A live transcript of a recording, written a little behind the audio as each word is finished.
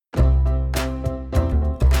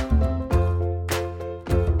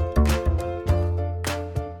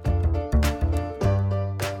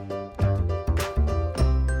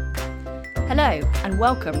Hello and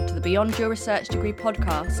welcome to the Beyond Your Research Degree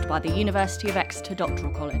podcast by the University of Exeter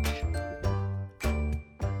Doctoral College.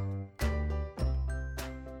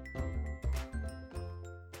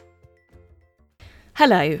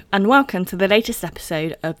 Hello and welcome to the latest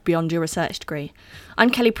episode of Beyond Your Research Degree.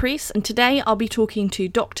 I'm Kelly Priest and today I'll be talking to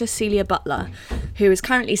Dr. Celia Butler, who is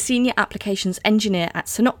currently Senior Applications Engineer at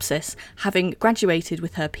Synopsys, having graduated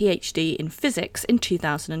with her PhD in Physics in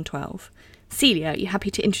 2012. Celia, are you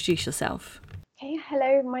happy to introduce yourself? Okay,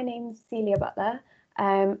 hello, my name's Celia Butler,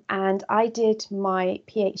 and I did my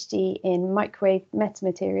PhD in microwave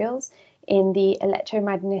metamaterials in the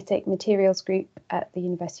electromagnetic materials group at the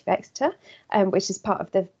University of Exeter, which is part of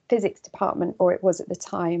the physics department, or it was at the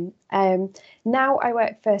time. Now I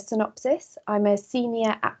work for Synopsys. I'm a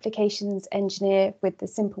senior applications engineer with the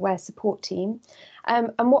Simpleware support team.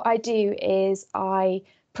 And what I do is I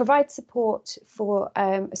provide support for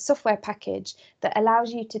a software package that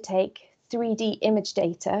allows you to take 3D image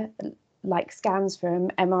data, like scans from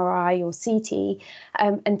MRI or CT,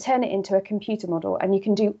 and turn it into a computer model. And you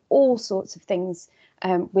can do all sorts of things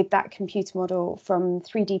with that computer model, from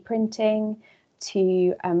 3D printing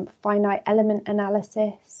to finite element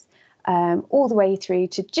analysis, all the way through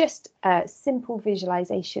to just simple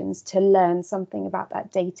visualizations to learn something about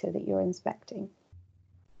that data that you're inspecting.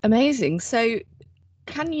 Amazing. So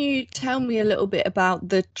can you tell me a little bit about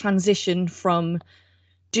the transition from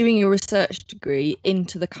doing your research degree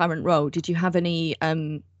into the current role? Did you have any,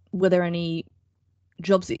 were there any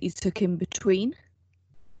jobs that you took in between,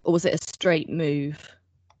 or was it a straight move?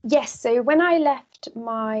 Yes, so when I left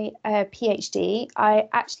my PhD, I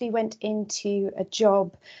actually went into a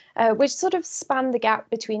job which sort of spanned the gap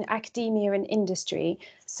between academia and industry.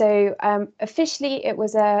 So officially it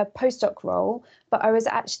was a postdoc role, but I was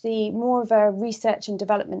actually more of a research and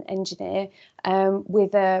development engineer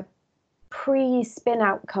with a pre-spin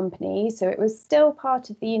out company. So it was still part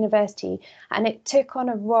of the university, and it took on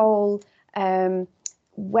a role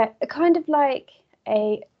where kind of like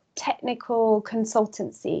a technical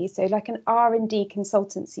consultancy, so like an R&D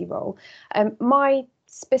consultancy role. My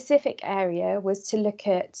specific area was to look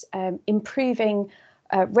at improving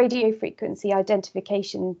radio frequency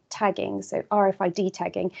identification tagging, so RFID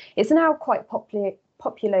tagging. It's now quite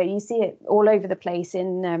popular. You see it all over the place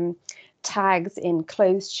in tags in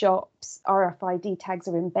closed shops. RFID tags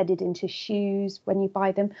are embedded into shoes when you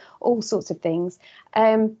buy them, all sorts of things.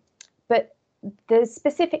 But the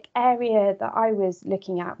specific area that I was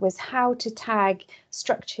looking at was how to tag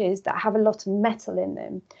structures that have a lot of metal in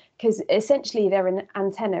them, because essentially they're an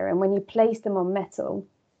antenna, and when you place them on metal,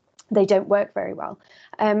 they don't work very well.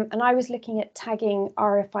 And I was looking at tagging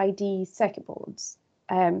RFID circuit boards.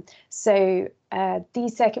 So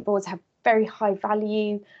these circuit boards have very high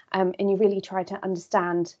value, and you really try to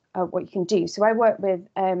understand what you can do. So I work with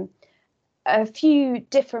a few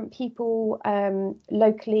different people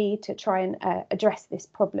locally to try and address this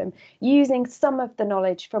problem, using some of the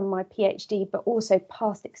knowledge from my PhD, but also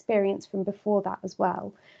past experience from before that as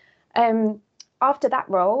well. After that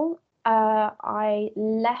role, I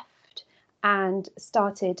left and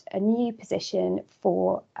started a new position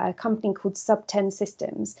for a company called Sub10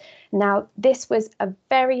 Systems. Now, this was a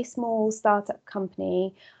very small startup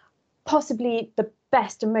company, possibly the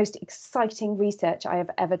best and most exciting research I have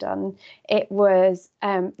ever done. It was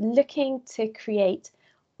looking to create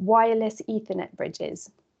wireless Ethernet bridges.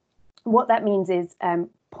 What that means is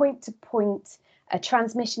point-to-point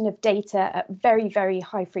transmission of data at very, very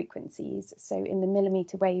high frequencies, so in the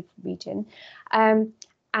millimeter wave region. And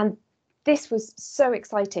this was so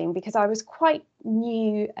exciting because I was quite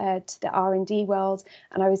new to the R&D world,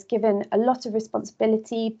 and I was given a lot of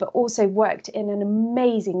responsibility, but also worked in an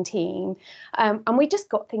amazing team. And we just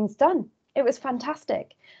got things done. It was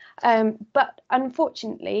fantastic. But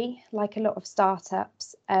unfortunately, like a lot of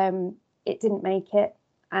startups, it didn't make it,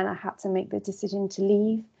 and I had to make the decision to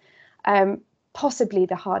leave. Possibly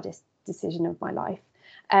the hardest decision of my life.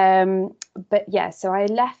 But yeah, so I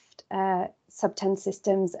left Sub10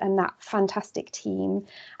 Systems and that fantastic team.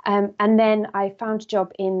 And then I found a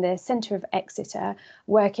job in the centre of Exeter,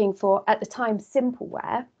 working for, at the time,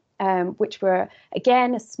 Simpleware, which were,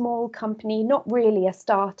 again, a small company, not really a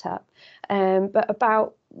startup, but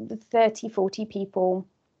about 30, 40 people.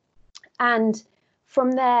 And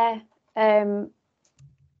from there,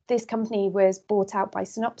 this company was bought out by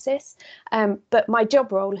Synopsys, but my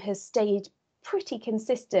job role has stayed pretty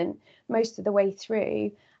consistent most of the way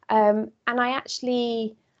through. And I'm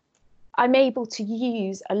able to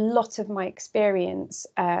use a lot of my experience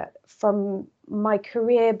from my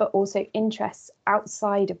career, but also interests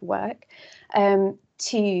outside of work,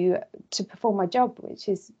 to perform my job, which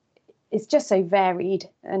is it's just so varied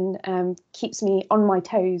and keeps me on my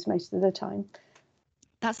toes most of the time.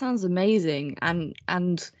 That sounds amazing. And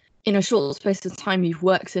in a short space of time, you've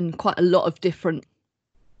worked in quite a lot of different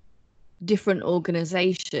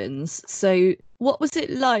organizations. So what was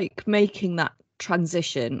it like making that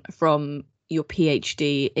transition from your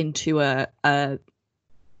PhD into a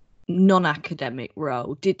non-academic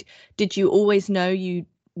role? Did you always know you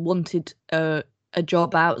wanted a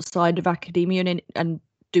job outside of academia and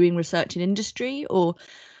doing research in industry, or?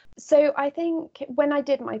 So I think when I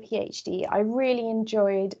did my PhD, I really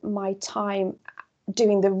enjoyed my time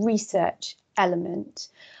doing the research element.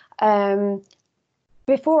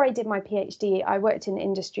 Before I did my PhD, I worked in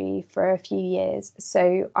industry for a few years,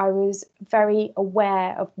 so I was very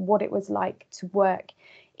aware of what it was like to work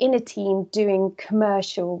in a team doing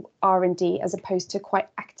commercial R&D as opposed to quite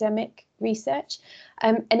academic research.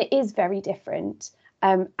 And it is very different.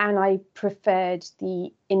 And I preferred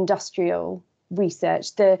the industrial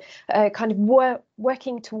research, the kind of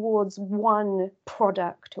working towards one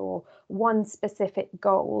product or one specific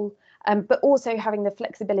goal, but also having the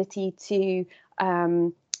flexibility to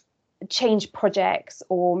change projects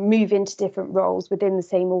or move into different roles within the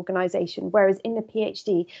same organization. Whereas in the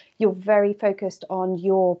PhD, you're very focused on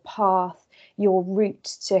your path, your route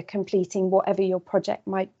to completing whatever your project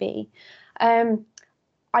might be.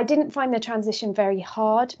 I didn't find the transition very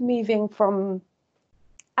hard moving from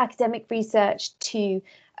academic research to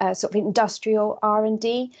sort of industrial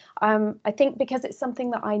R&D. I think because it's something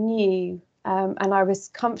that I knew and I was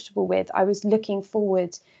comfortable with, I was looking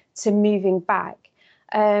forward to moving back.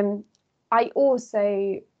 I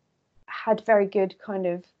also had very good kind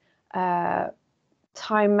of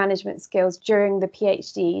time management skills during the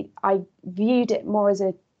PhD. I viewed it more as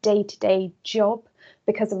a day-to-day job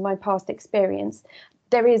because of my past experience.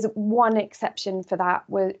 There is one exception for that,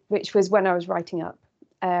 which was when I was writing up.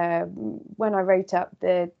 When I wrote up,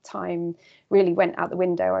 the time really went out the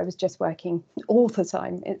window. I was just working all the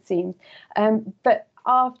time, it seemed. But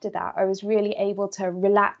after that, I was really able to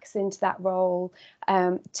relax into that role,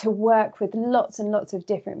 to work with lots and lots of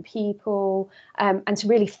different people, and to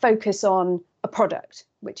really focus on a product,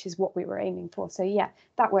 which is what we were aiming for. So yeah,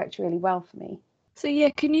 that worked really well for me. So yeah,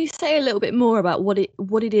 can you say a little bit more about what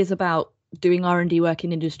it is about doing R&D work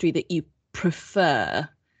in industry that you prefer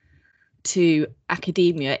to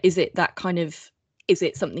academia? Is it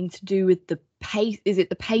something to do with the pace? Is it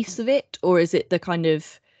the pace of it, or is it the kind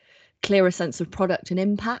of clearer sense of product and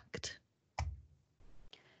impact?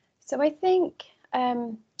 So I think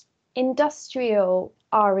industrial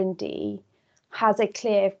R&D has a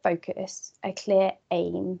clear focus, a clear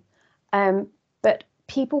aim, but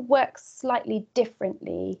people work slightly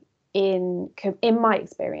differently in my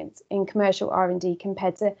experience in commercial R&D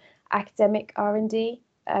compared to academic R&D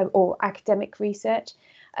or academic research.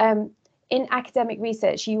 In academic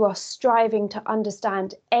research, you are striving to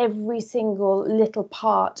understand every single little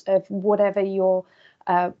part of whatever your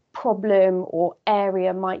problem or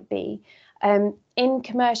area might be. In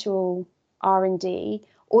commercial R&D,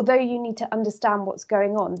 although you need to understand what's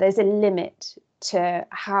going on, there's a limit to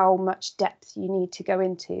how much depth you need to go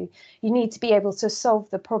into. You need to be able to solve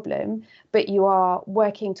the problem, but you are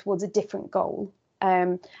working towards a different goal.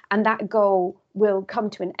 And that goal will come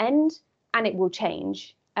to an end and it will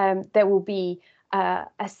change. There will be a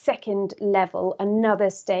second level, another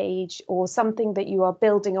stage, or something that you are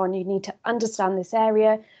building on. You need to understand this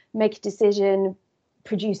area, make a decision,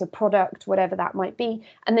 produce a product, whatever that might be,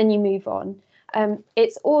 and then you move on.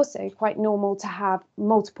 It's also quite normal to have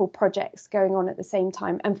multiple projects going on at the same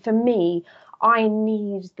time. And for me, I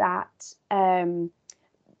need that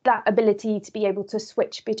that ability to be able to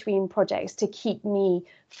switch between projects to keep me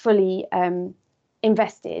fully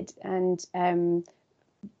invested and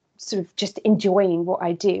sort of just enjoying what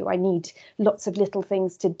I do. I need lots of little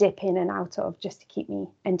things to dip in and out of just to keep me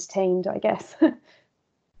entertained, I guess.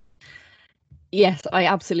 Yes, I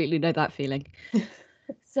absolutely know that feeling.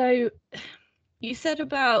 So you said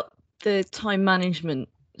about the time management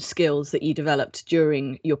skills that you developed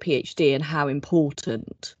during your PhD and how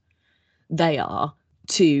important they are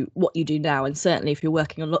to what you do now. And certainly if you're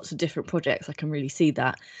working on lots of different projects, I can really see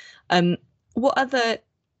that. What other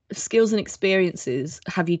skills and experiences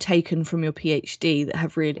have you taken from your PhD that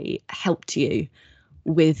have really helped you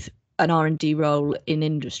with an R&D role in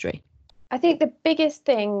industry? I think the biggest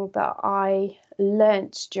thing that I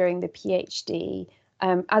learnt during the PhD,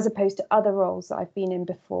 as opposed to other roles that I've been in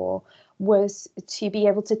before, was to be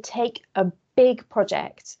able to take a big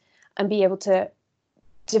project and be able to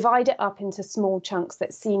divide it up into small chunks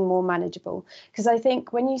that seem more manageable. Because I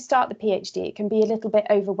think when you start the PhD, it can be a little bit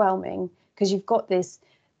overwhelming because you've got this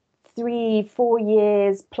 3-4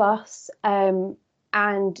 years plus,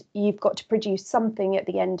 and you've got to produce something at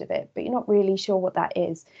the end of it, but you're not really sure what that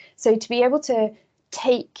is. So to be able to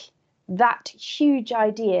take that huge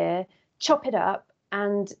idea, chop it up,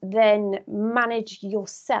 and then manage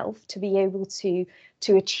yourself to be able to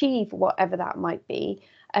achieve whatever that might be,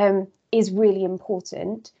 is really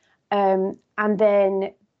important. And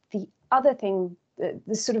then the other thing,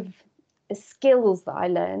 the sort of skills that I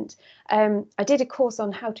learned, I did a course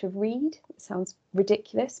on how to read. It sounds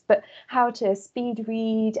ridiculous, but how to speed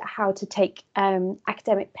read, how to take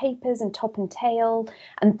academic papers and top and tail,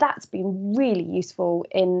 and that's been really useful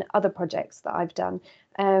in other projects that I've done.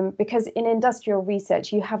 Because in industrial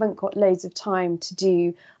research, you haven't got loads of time to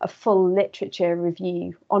do a full literature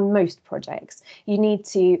review on most projects. You need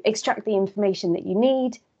to extract the information that you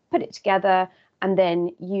need, put it together, and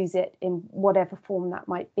then use it in whatever form that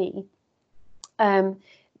might be.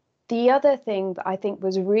 The other thing that I think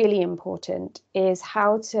was really important is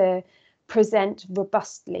how to present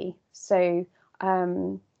robustly. So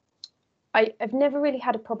I've never really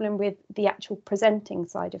had a problem with the actual presenting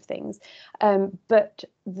side of things, but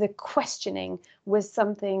the questioning was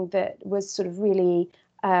something that was sort of really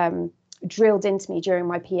drilled into me during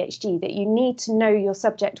my PhD, that you need to know your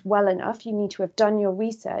subject well enough, you need to have done your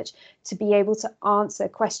research to be able to answer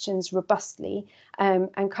questions robustly,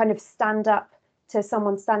 and kind of stand up to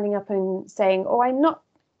someone standing up and saying, oh, I'm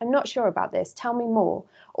not sure about this, tell me more,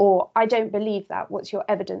 or I don't believe that, what's your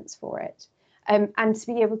evidence for it? And to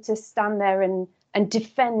be able to stand there and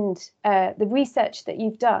defend the research that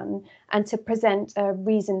you've done and to present a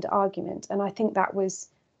reasoned argument. And I think that was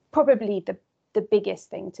probably the biggest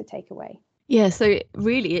thing to take away. Yeah, so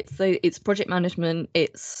really it's project management,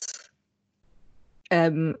 it's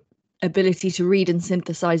ability to read and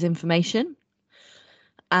synthesize information,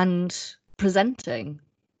 and presenting.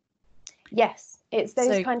 Yes, it's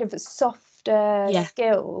those kind of softer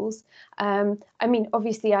skills. I mean,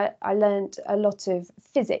 obviously, I learned a lot of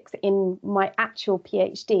physics in my actual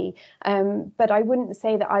PhD, but I wouldn't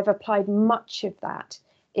say that I've applied much of that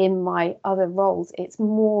in my other roles. It's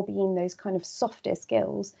more been those kind of softer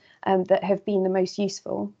skills that have been the most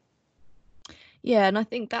useful. Yeah, and I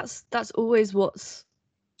think that's always what's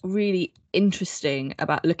really interesting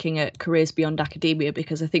about looking at careers beyond academia,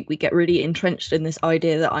 because I think we get really entrenched in this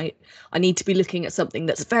idea that I need to be looking at something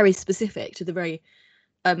that's very specific to the very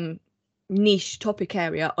niche topic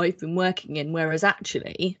area I've been working in, whereas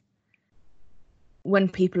actually when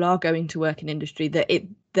people are going to work in industry,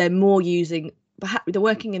 they're more using, perhaps they're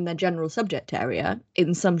working in their general subject area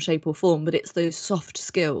in some shape or form, but it's those soft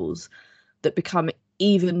skills that become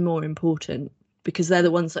even more important because they're the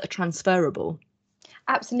ones that are transferable.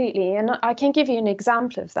 Absolutely, and I can give you an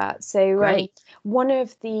example of that. So one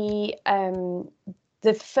of the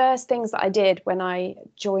first things that I did when I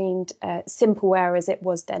joined Simpleware, as it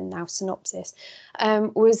was then, now Synopsys,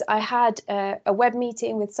 was I had a web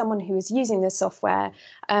meeting with someone who was using the software,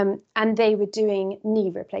 and they were doing knee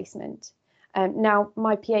replacement. Now,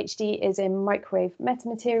 my PhD is in microwave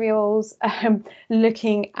metamaterials,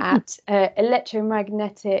 looking at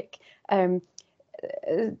electromagnetic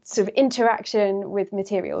sort of interaction with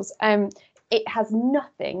materials. It has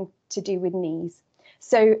nothing to do with knees.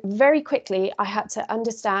 So very quickly, I had to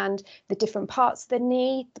understand the different parts of the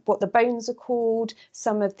knee, what the bones are called,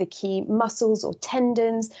 some of the key muscles or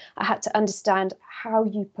tendons. I had to understand how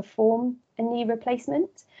you perform a knee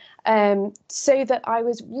replacement, so that I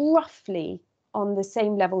was roughly on the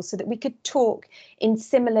same level, so that we could talk in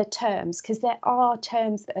similar terms, because there are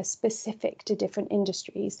terms that are specific to different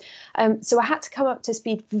industries. So I had to come up to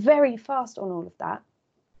speed very fast on all of that,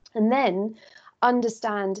 and then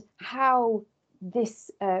understand how this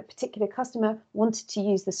particular customer wanted to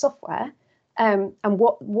use the software, and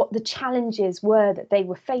what the challenges were that they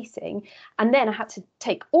were facing. And then I had to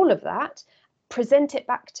take all of that, present it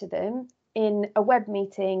back to them in a web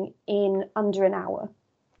meeting in under an hour.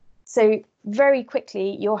 So very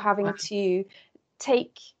quickly, you're having to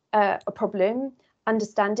take a problem,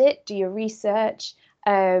 understand it, do your research,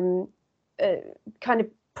 kind of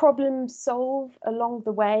problem solve along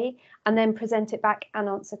the way, and then present it back and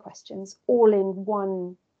answer questions all in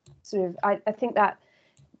one sort of, I think that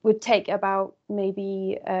would take about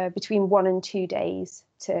maybe between 1 and 2 days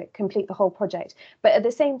to complete the whole project. But at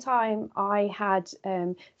the same time, I had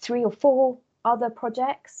 3 or 4 other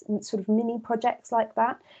projects, sort of mini projects like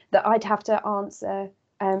that I'd have to answer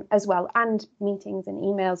as well, and meetings and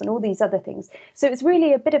emails and all these other things. So it's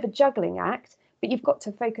really a bit of a juggling act, but you've got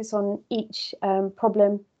to focus on each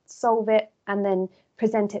problem, solve it, and then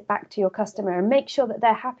present it back to your customer and make sure that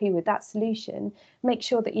they're happy with that solution. Make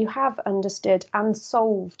sure that you have understood and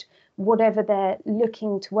solved whatever they're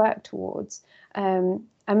looking to work towards, and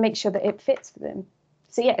make sure that it fits for them.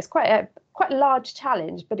 So yeah, it's quite a large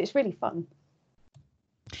challenge, but it's really fun.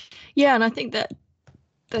 Yeah, and I think that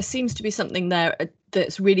there seems to be something there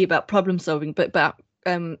that's really about problem solving, but about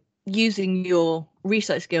using your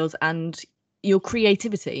research skills and your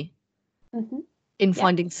creativity in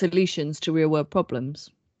finding solutions to real world problems.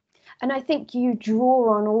 And I think you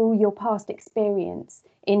draw on all your past experience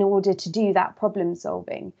in order to do that problem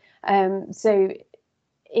solving. So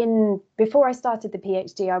before I started the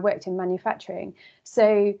PhD, I worked in manufacturing.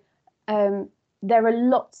 So there are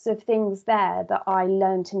lots of things there that I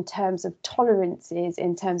learned in terms of tolerances,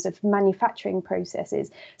 in terms of manufacturing processes.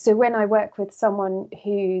 So when I work with someone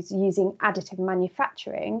who's using additive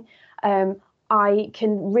manufacturing, I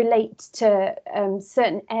can relate to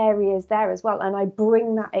certain areas there as well. And I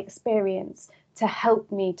bring that experience to help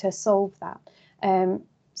me to solve that.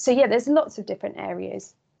 So yeah, there's lots of different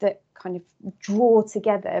areas that kind of draw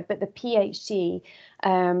together, but the PhD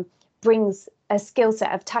brings a skill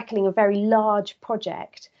set of tackling a very large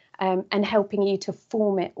project and helping you to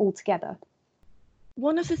form it all together.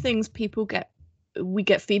 One of the things we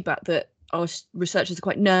get feedback that our researchers are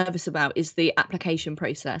quite nervous about is the application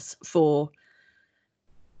process for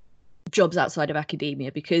jobs outside of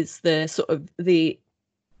academia, because the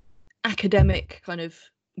academic kind of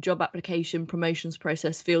job application promotions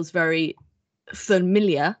process feels very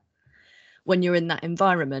familiar when you're in that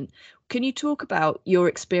environment. Can you talk about your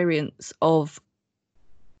experience of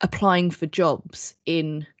applying for jobs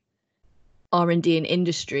in R&D and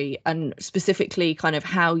industry, and specifically kind of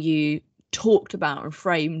how you talked about and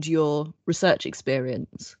framed your research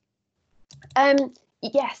experience?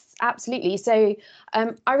 Yes, absolutely. So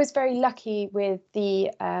I was very lucky with the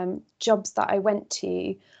jobs that I went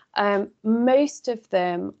to. Most of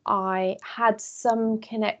them, I had some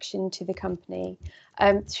connection to the company.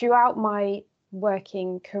 Throughout my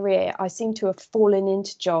working career, I seem to have fallen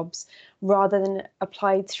into jobs rather than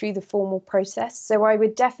applied through the formal process. So I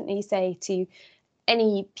would definitely say to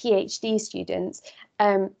any PhD students,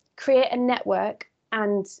 create a network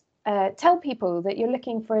and tell people that you're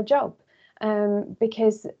looking for a job.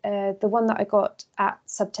 Because the one that I got at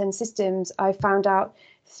Sub10 Systems, I found out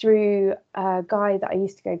through a guy that I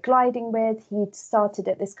used to go gliding with. He'd started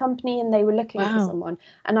at this company and they were looking for someone,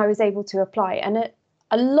 and I was able to apply. And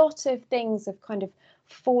a lot of things have kind of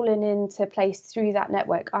fallen into place through that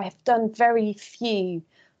network. I have done very few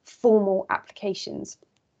formal applications.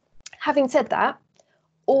 Having said that,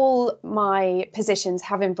 all my positions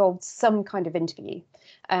have involved some kind of interview.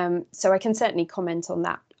 So I can certainly comment on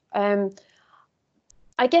that.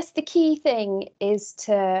 I guess the key thing is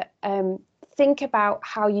to think about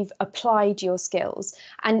how you've applied your skills,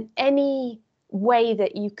 and any way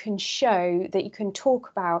that you can show that you can talk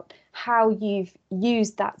about how you've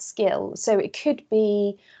used that skill. So it could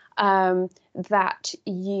be that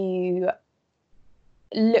you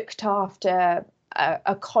looked after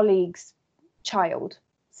a colleague's child,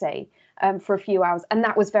 say, for a few hours, and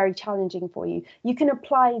that was very challenging for you. You can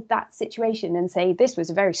apply that situation and say, this was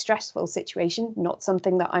a very stressful situation, not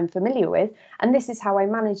something that I'm familiar with, and this is how I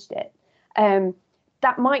managed it.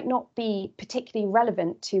 That might not be particularly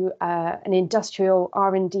relevant to an industrial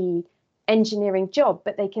R&D engineering job,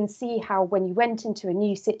 but they can see how, when you went into a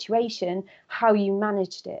new situation, how you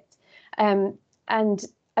managed it. And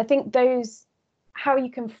I think how you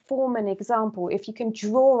can form an example, if you can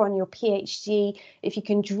draw on your PhD, if you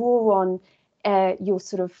can draw on your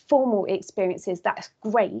sort of formal experiences, that's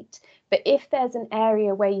great. But if there's an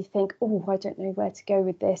area where you think, oh, I don't know where to go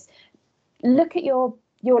with this, look at your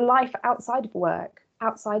life outside of work,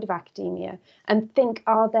 outside of academia, and think,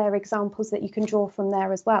 are there examples that you can draw from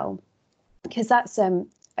there as well? Because that's a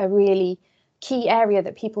really key area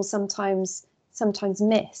that people sometimes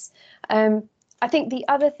miss. I think the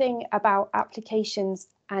other thing about applications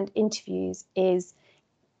and interviews is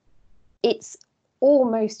it's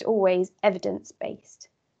almost always evidence-based.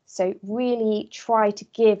 So really try to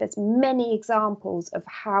give as many examples of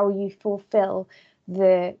how you fulfill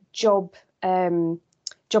the job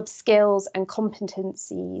skills and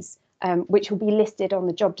competencies, which will be listed on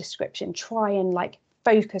the job description. Try and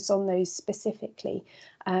focus on those specifically,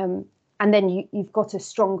 and then you've got a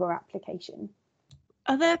stronger application.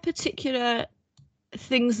 Are there particular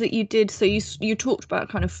things that you did? So you talked about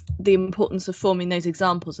kind of the importance of forming those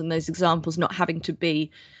examples, and those examples not having to be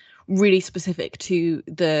really specific to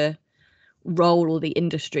the role or the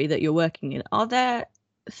industry that you're working in. Are there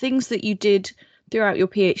things that you did throughout your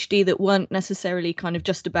PhD that weren't necessarily kind of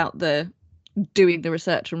just about the doing the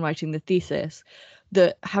research and writing the thesis,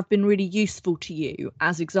 that have been really useful to you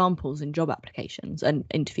as examples in job applications and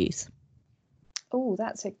interviews? Oh,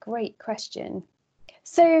 that's a great question.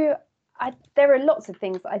 So there are lots of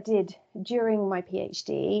things that I did during my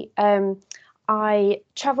PhD. I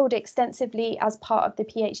travelled extensively as part of the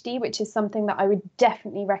PhD, which is something that I would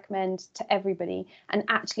definitely recommend to everybody. And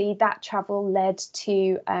actually, that travel led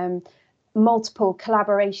to multiple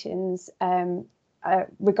collaborations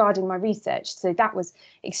regarding my research. So that was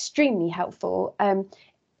extremely helpful.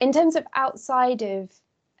 In terms of outside of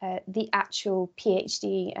the actual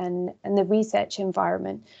PhD and the research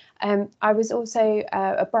environment, I was also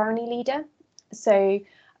a Brownie leader. So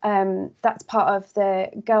that's part of the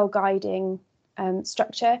Girl Guiding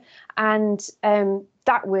structure. And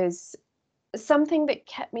that was something that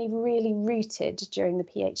kept me really rooted during the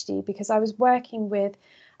PhD, because I was working with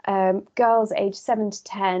girls aged 7 to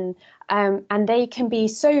 10, and they can be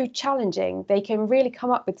so challenging. They can really come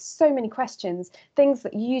up with so many questions, things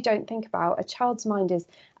that you don't think about. A child's mind is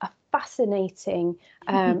a fascinating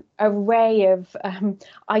array of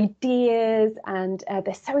ideas, and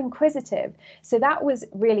they're so inquisitive. So that was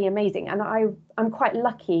really amazing. And I'm quite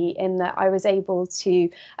lucky in that I was able to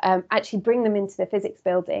actually bring them into the physics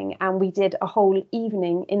building, and we did a whole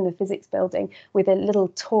evening in the physics building with a little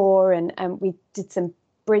tour, and we did some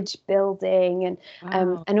bridge building and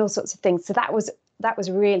Wow. and all sorts of things. So that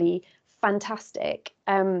was really fantastic.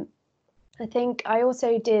 I think I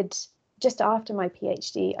also did, just after my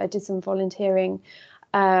PhD, I did some volunteering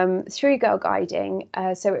through Girl Guiding.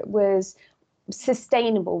 So it was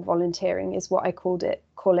sustainable volunteering is what I call it.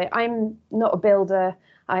 I'm not a builder.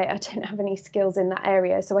 I don't have any skills in that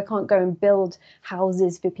area, so I can't go and build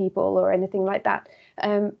houses for people or anything like that.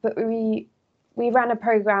 But we ran a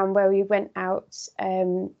program where we went out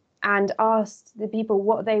and asked the people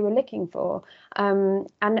what they were looking for. And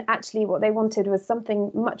actually what they wanted was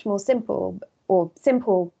something much more simple,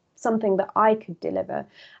 something that I could deliver,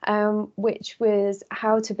 which was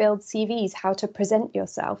how to build CVs, how to present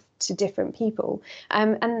yourself to different people.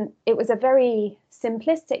 And it was a very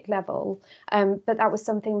simplistic level, but that was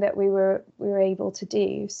something that we were able to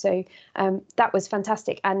do. So that was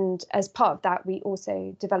fantastic. And as part of that, we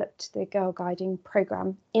also developed the Girl Guiding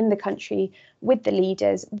program in the country with the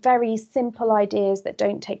leaders. Very simple ideas that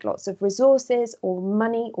don't take lots of resources or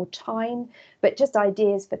money or time, but just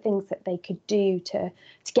ideas for things that they could do to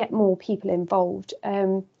get more people involved.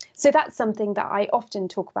 So that's something that I often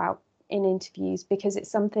talk about in interviews, because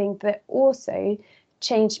it's something that also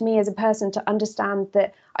changed me as a person to understand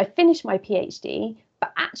that I finished my PhD,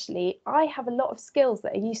 but actually I have a lot of skills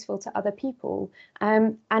that are useful to other people,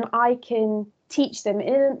 and I can teach them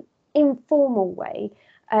in an informal way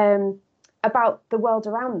about the world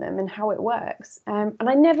around them and how it works. And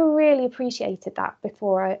I never really appreciated that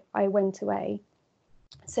before I went away.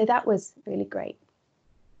 So that was really great.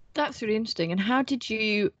 That's really interesting. And how did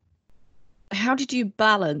you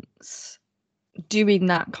balance doing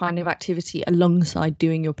that kind of activity alongside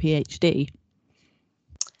doing your PhD?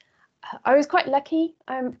 I was quite lucky.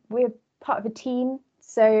 We're part of a team.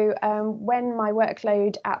 So when my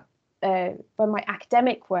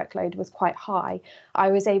academic workload was quite high, I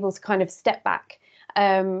was able to kind of step back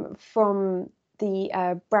from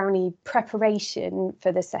the Brownie preparation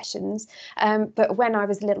for the sessions. But when I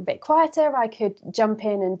was a little bit quieter, I could jump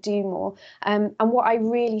in and do more. And what I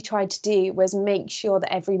really tried to do was make sure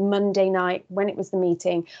that every Monday night, when it was the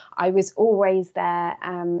meeting, I was always there.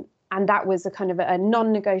 And that was a kind of a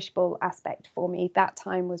non-negotiable aspect for me. That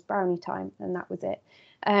time was Brownie time, and that was it.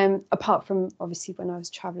 Apart from obviously when I was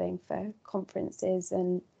traveling for conferences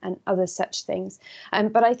and other such things.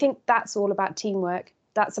 But I think that's all about teamwork.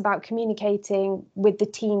 That's about communicating with the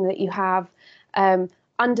team that you have,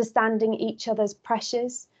 understanding each other's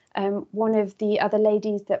pressures. One of the other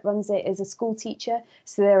ladies that runs it is a school teacher,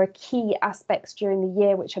 so there are key aspects during the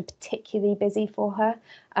year which are particularly busy for her.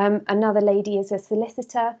 Another lady is a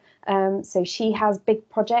solicitor, so she has big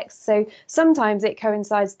projects. So sometimes it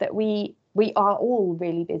coincides that we are all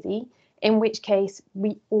really busy, in which case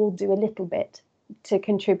we all do a little bit to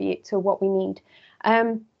contribute to what we need.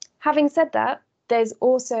 Having said that, there's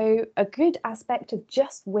also a good aspect of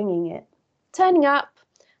just winging it, turning up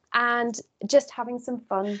and just having some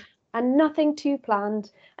fun and nothing too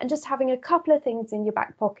planned, and just having a couple of things in your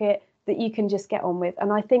back pocket that you can just get on with.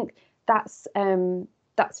 And I think that's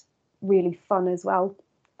really fun as well.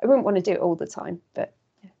 I wouldn't want to do it all the time, but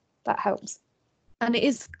yeah, that helps. And it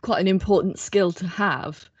is quite an important skill to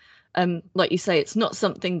have. Like you say, it's not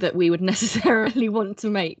something that we would necessarily want to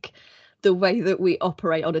make the way that we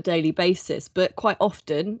operate on a daily basis, but quite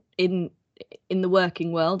often in the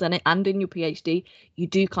working world and in your PhD, you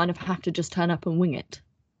do kind of have to just turn up and wing it.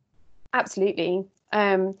 Absolutely.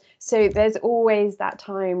 So there's always that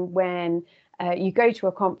time when you go to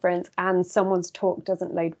a conference and someone's talk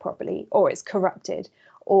doesn't load properly, or it's corrupted.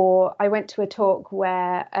 Or I went to a talk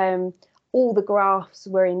where all the graphs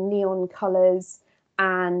were in neon colours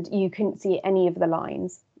and you couldn't see any of the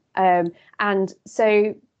lines. And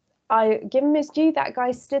so I give him his due. That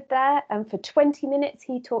guy stood there and for 20 minutes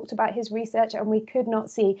he talked about his research and we could not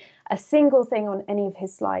see a single thing on any of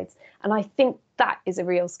his slides. And I think that is a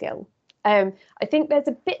real skill. I think there's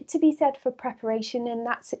a bit to be said for preparation in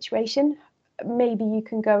that situation. Maybe you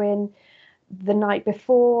can go in the night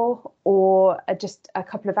before or just a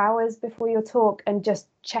couple of hours before your talk and just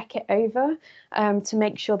check it over to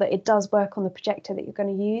make sure that it does work on the projector that you're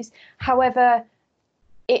going to use. However,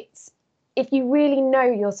 if you really know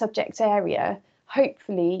your subject area,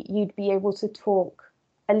 hopefully you'd be able to talk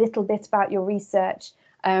a little bit about your research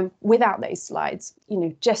without those slides,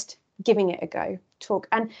 just giving it a go. Talk.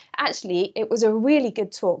 And actually, it was a really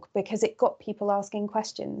good talk because it got people asking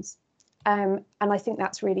questions. And I think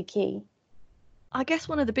that's really key. I guess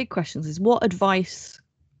one of the big questions is, what advice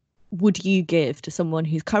would you give to someone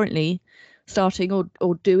who's currently starting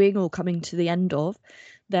or doing or coming to the end of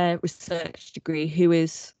their research degree, who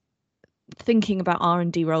is thinking about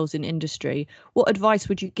R&D roles in industry? What advice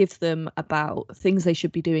would you give them about things they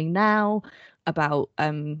should be doing now, about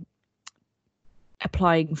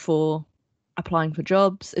applying for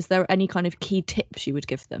jobs? Is there any kind of key tips you would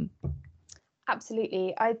give them?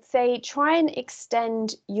 Absolutely. I'd say try and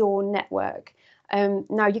extend your network.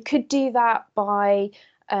 Now, you could do that by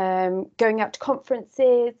going out to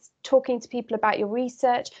conferences, talking to people about your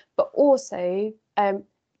research, but also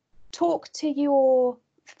talk to your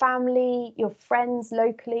family, your friends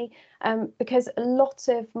locally, because a lot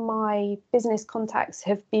of my business contacts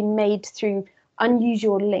have been made through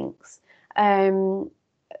unusual links.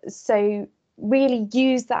 So really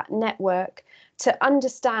use that network to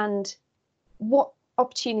understand what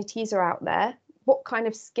opportunities are out there, what kind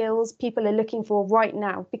of skills people are looking for right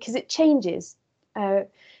now, because it changes.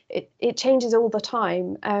 It changes all the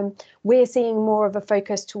time. We're seeing more of a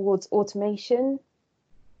focus towards automation.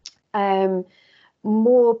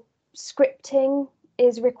 More scripting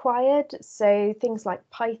is required. So things like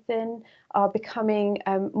Python are becoming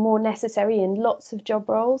more necessary in lots of job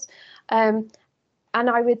roles. And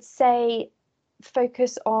I would say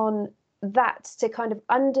focus on that to kind of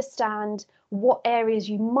understand what areas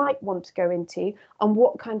you might want to go into and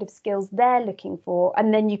what kind of skills they're looking for.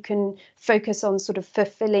 And then you can focus on sort of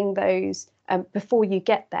fulfilling those before you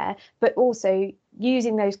get there, but also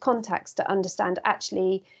using those contacts to understand,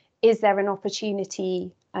 actually, is there an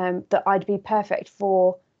opportunity that I'd be perfect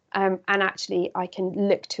for? And actually, I can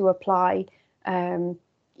look to apply, and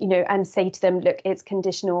say to them, look, it's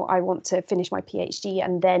conditional. I want to finish my PhD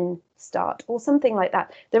and then start, or something like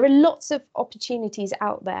that. There are lots of opportunities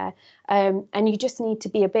out there, and you just need to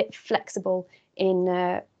be a bit flexible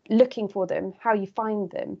in looking for them, how you find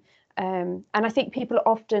them. And I think people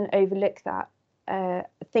often overlook that,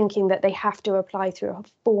 thinking that they have to apply through a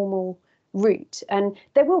formal route. And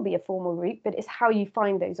there will be a formal route, but it's how you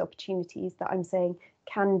find those opportunities that I'm saying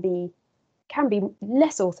can be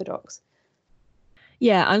less orthodox.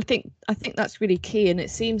 Yeah, I think that's really key, and it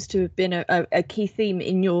seems to have been a key theme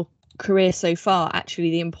in your career so far, actually,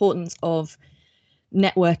 the importance of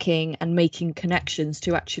networking and making connections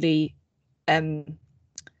to actually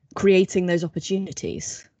creating those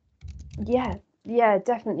opportunities. Yeah,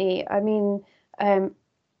 definitely. I mean,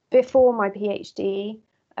 before my PhD,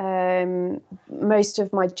 most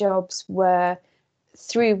of my jobs were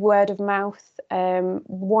through word of mouth.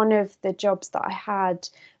 One of the jobs that I had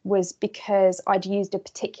was because I'd used a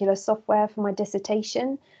particular software for my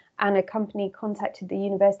dissertation, and a company contacted the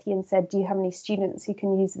university and said, do you have any students who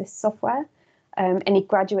can use this software? Any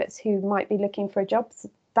graduates who might be looking for a job? So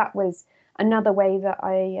that was another way that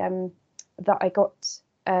I got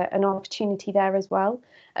an opportunity there as well.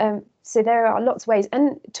 So there are lots of ways.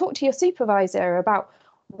 And talk to your supervisor about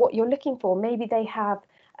what you're looking for. Maybe they have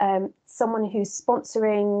someone who's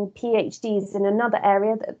sponsoring PhDs in another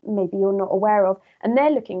area that maybe you're not aware of, and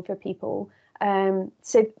they're looking for people.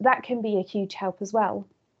 So that can be a huge help as well.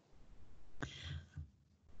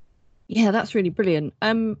 Yeah, that's really brilliant.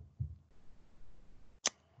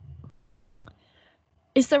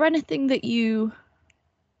 Is there anything that you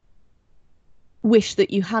wish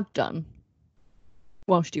that you had done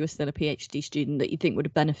whilst you were still a PhD student that you think would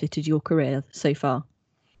have benefited your career so far?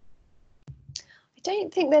 I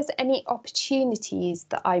don't think there's any opportunities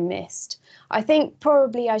that I missed. I think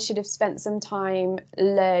probably I should have spent some time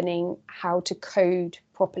learning how to code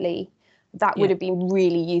properly. That would have been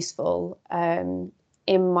really useful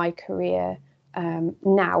in my career.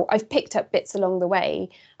 Now I've picked up bits along the way,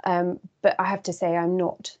 but I have to say I'm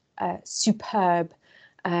not superb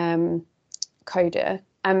coder.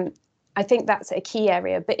 I think that's a key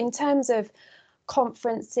area. But in terms of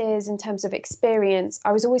conferences, in terms of experience,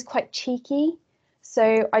 I was always quite cheeky.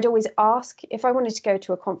 So I'd always ask if I wanted to go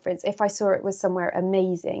to a conference, if I saw it was somewhere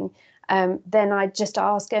amazing, then I'd just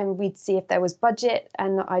ask and we'd see if there was budget,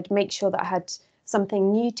 and I'd make sure that I had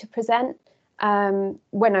something new to present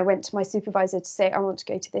when I went to my supervisor to say, I want to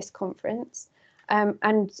go to this conference.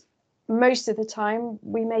 And most of the time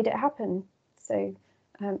we made it happen. So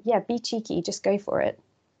be cheeky, just go for it.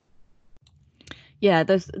 Yeah,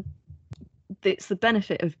 it's the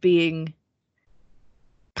benefit of being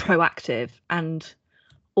proactive and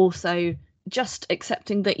also just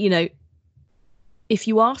accepting that, if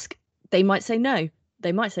you ask, they might say no,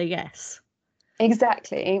 they might say yes.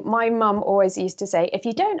 Exactly. My mum always used to say, if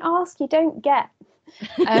you don't ask, you don't get.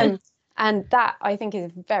 And that I think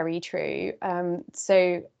is very true.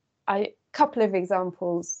 So a couple of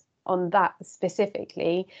examples on that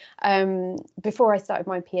specifically. Before I started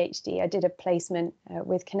my PhD, I did a placement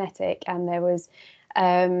with Kinetic, and there was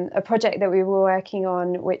a project that we were working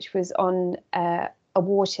on, which was on a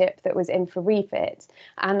warship that was in for refit.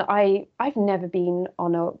 And I've never been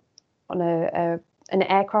on an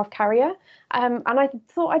aircraft carrier, and I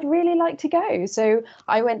thought I'd really like to go. So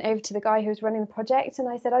I went over to the guy who was running the project and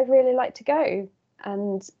I said, I'd really like to go.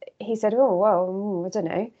 And he said, oh, well, I don't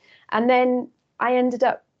know. And then I ended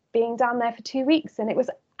up being down there for 2 weeks, and it was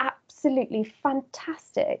absolutely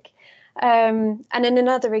fantastic. And in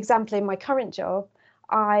another example, in my current job,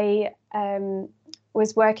 I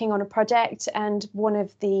was working on a project, and one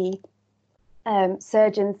of the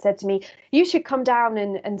surgeons said to me, you should come down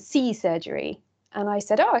and see surgery. And I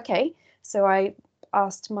said, oh, okay. So I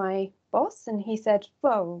asked my boss, and he said,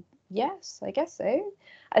 well, yes, I guess so.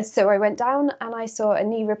 And so I went down and I saw a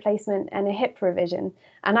knee replacement and a hip revision.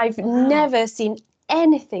 And I've never seen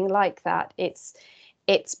anything like that. It's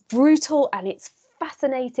brutal and it's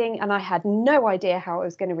fascinating. And I had no idea how I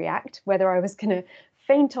was going to react, whether I was going to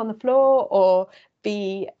faint on the floor or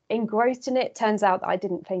be engrossed in it. Turns out that I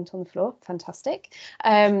didn't faint on the floor. Fantastic.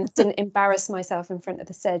 Didn't embarrass myself in front of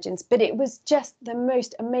the surgeons, but it was just the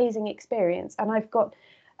most amazing experience. And I've got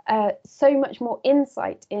so much more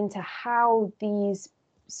insight into how these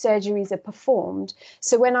surgeries are performed.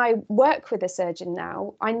 So when I work with a surgeon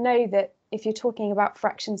now, I know that if you're talking about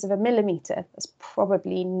fractions of a millimetre, that's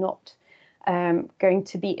probably not going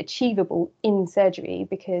to be achievable in surgery,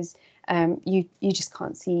 because you just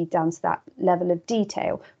can't see down to that level of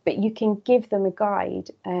detail. But you can give them a guide,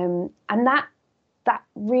 and that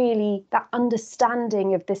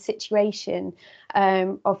understanding of the situation,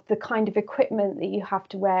 of the kind of equipment that you have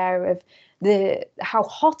to wear, of how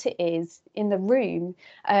hot it is in the room,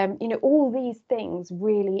 all these things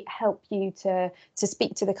really help you to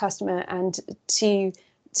speak to the customer and to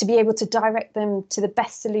be able to direct them to the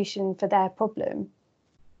best solution for their problem.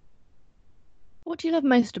 What do you love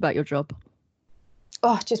most about your job?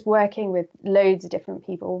 Oh, just working with loads of different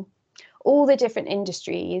people, all the different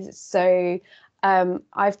industries. So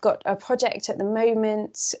I've got a project at the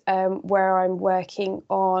moment where I'm working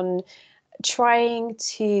on trying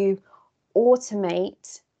to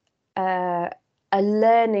automate a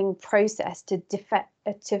learning process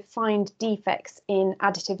to find defects in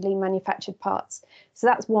additively manufactured parts. So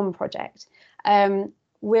that's one project.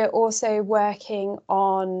 We're also working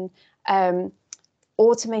on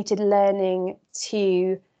automated learning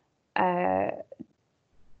to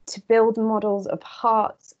build models of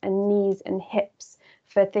hearts and knees and hips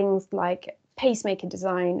for things like pacemaker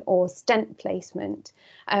design or stent placement.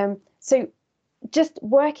 So just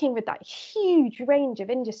working with that huge range of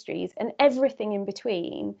industries and everything in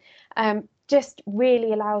between just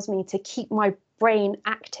really allows me to keep my brain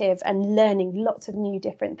active and learning lots of new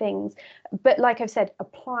different things. But like I've said,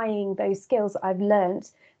 applying those skills that I've learned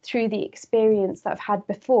through the experience that I've had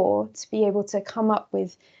before to be able to come up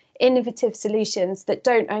with innovative solutions that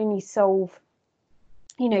don't only solve,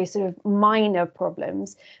 sort of minor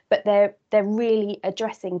problems, but they're really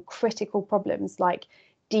addressing critical problems like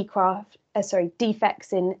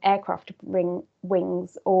defects in aircraft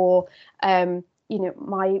wings, or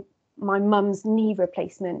my mum's knee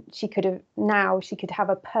replacement. She could have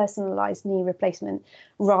a personalized knee replacement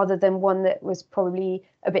rather than one that was probably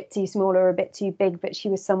a bit too small or a bit too big, but she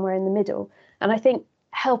was somewhere in the middle. And I think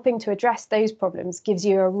helping to address those problems gives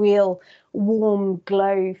you a real warm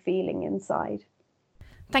glow feeling inside.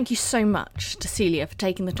 Thank you so much to Celia for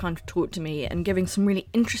taking the time to talk to me and giving some really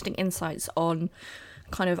interesting insights on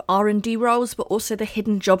kind of R&D roles, but also the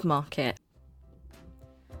hidden job market.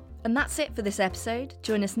 And that's it for this episode.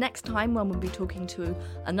 Join us next time when we'll be talking to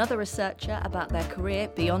another researcher about their career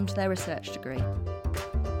beyond their research degree.